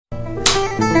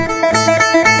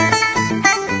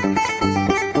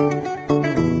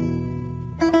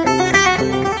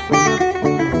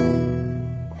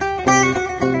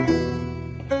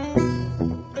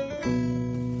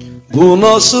Bu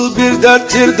nasıl bir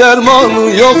derttir,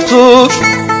 dermanı yoktur.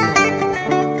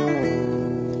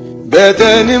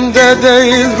 Bedenimde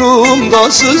değil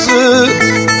ruhumda sızı,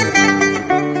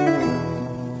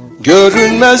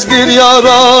 görünmez bir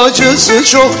yara acısı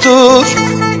çoktur.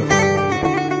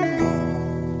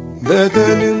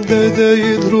 Bedenimde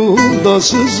değil ruhumda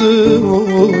sızı,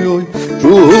 oy oy,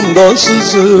 ruhumda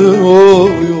sızı,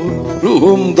 oy oy,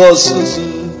 ruhumda sızı.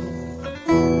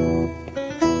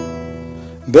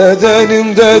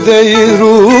 Bedenimde değil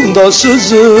ruhumda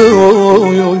sızı,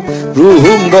 oy oy,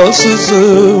 ruhumda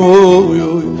sızı, oy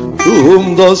oy,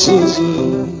 ruhumda sızı.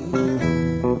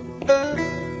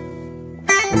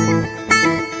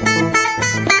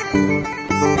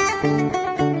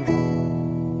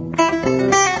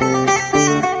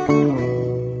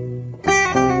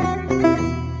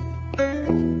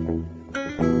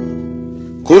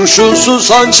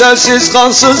 Kurşunsuz, hançersiz,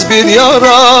 kansız bir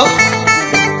yara,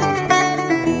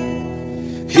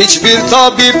 hiçbir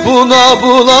tabip buna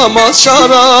bulamaz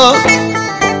çara.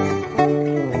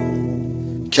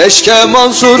 Keşke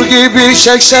Mansur gibi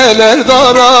çekseler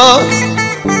dara.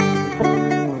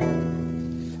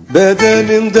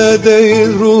 Bedenimde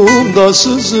değil ruhumda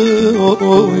sızı,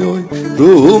 oy oy,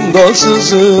 ruhumda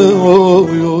sızı,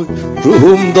 oy oy,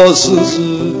 ruhumda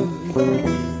sızı.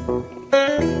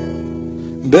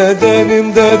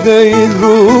 Bedenimde değil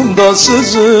ruhumda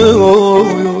sızı,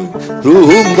 oy oy,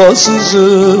 ruhumda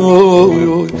sızı, oy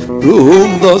oy,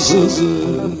 ruhumda sızı.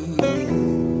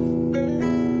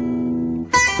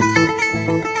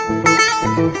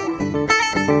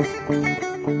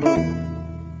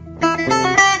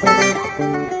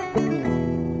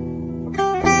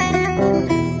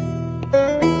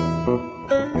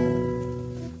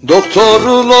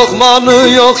 Doktoru lokmanı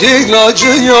yok,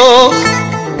 ilacı yok.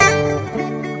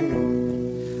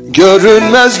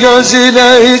 Görünmez göz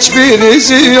ile hiçbir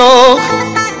izi yok.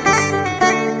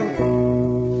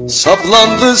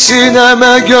 Saplandı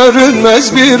sineme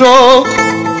görünmez bir ok.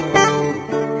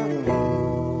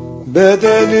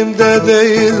 Bedenimde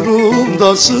değil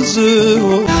ruhumda sızı.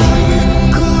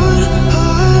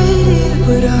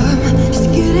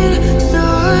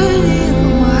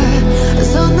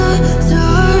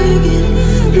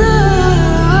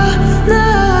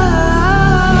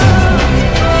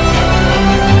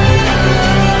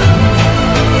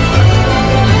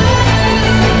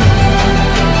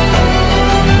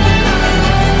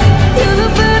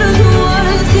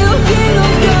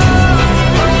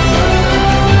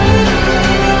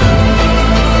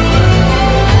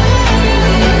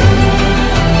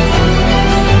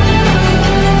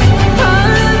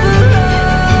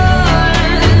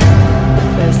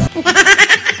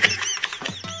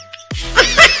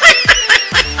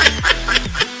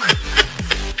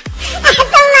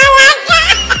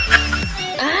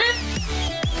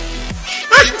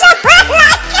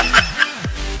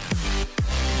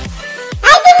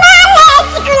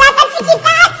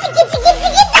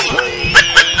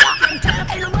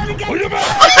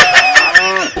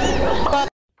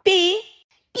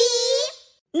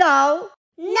 No.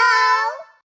 No.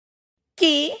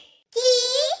 Chi. Chi.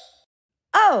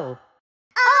 Oh.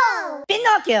 Oh.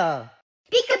 Pinocchio.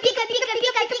 Pika pika pika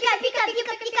pika pika pika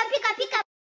pika pika pika pika.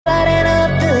 Lighting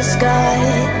up the sky.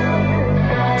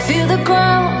 Feel the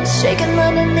ground shaking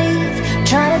underneath,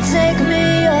 trying to take me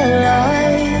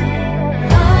alive.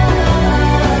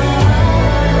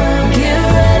 Get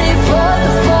ready for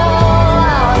the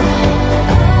fallout.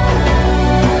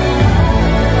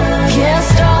 Can't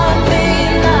stop me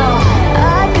now.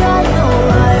 I got no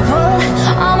rival.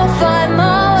 I'ma find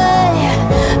my way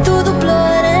through the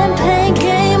blood and pain,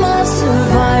 game of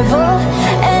survival.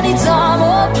 Any time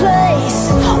or place,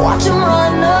 watch 'em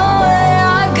run away.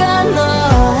 I got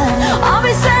none. I'll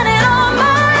be standing on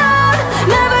my own,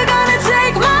 never gonna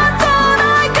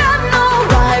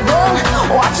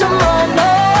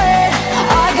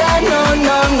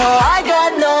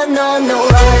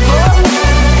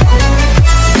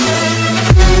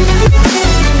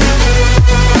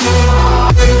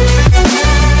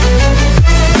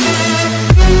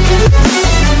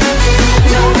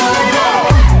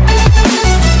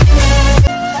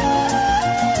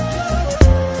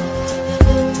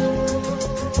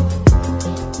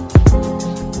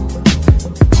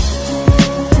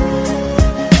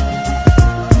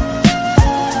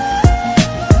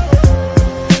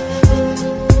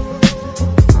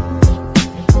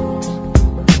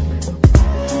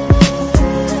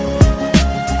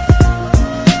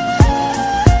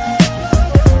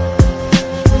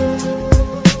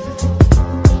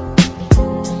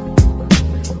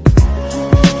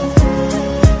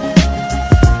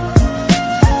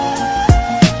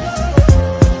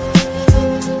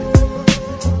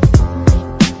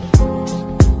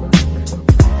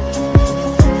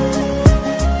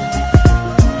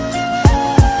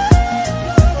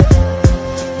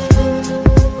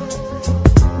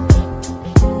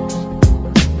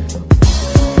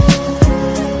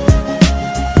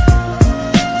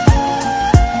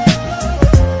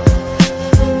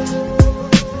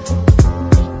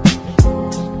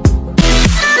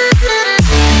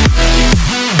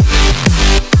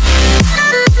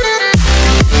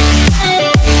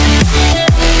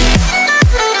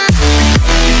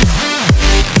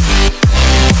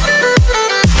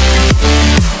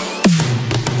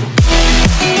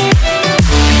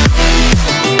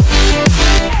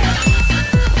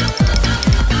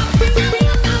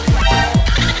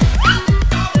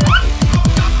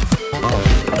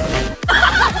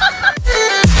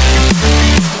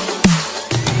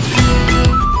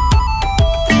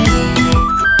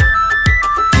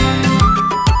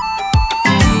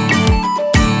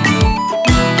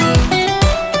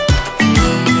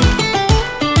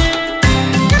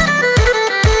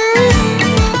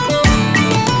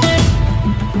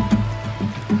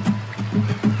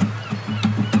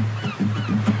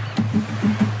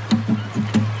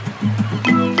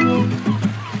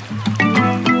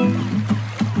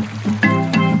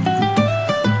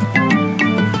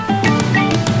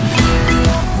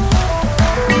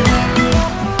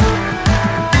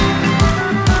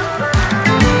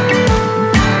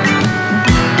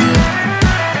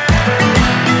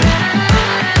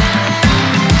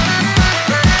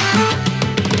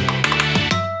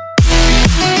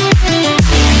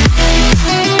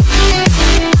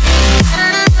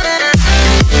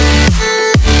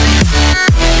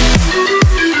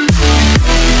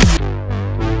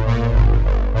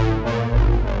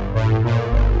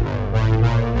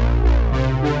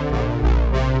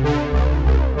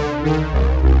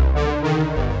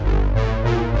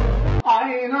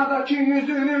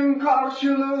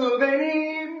karşılığı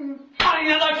benim.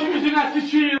 Aynadaki yüzüne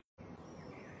sıçayım.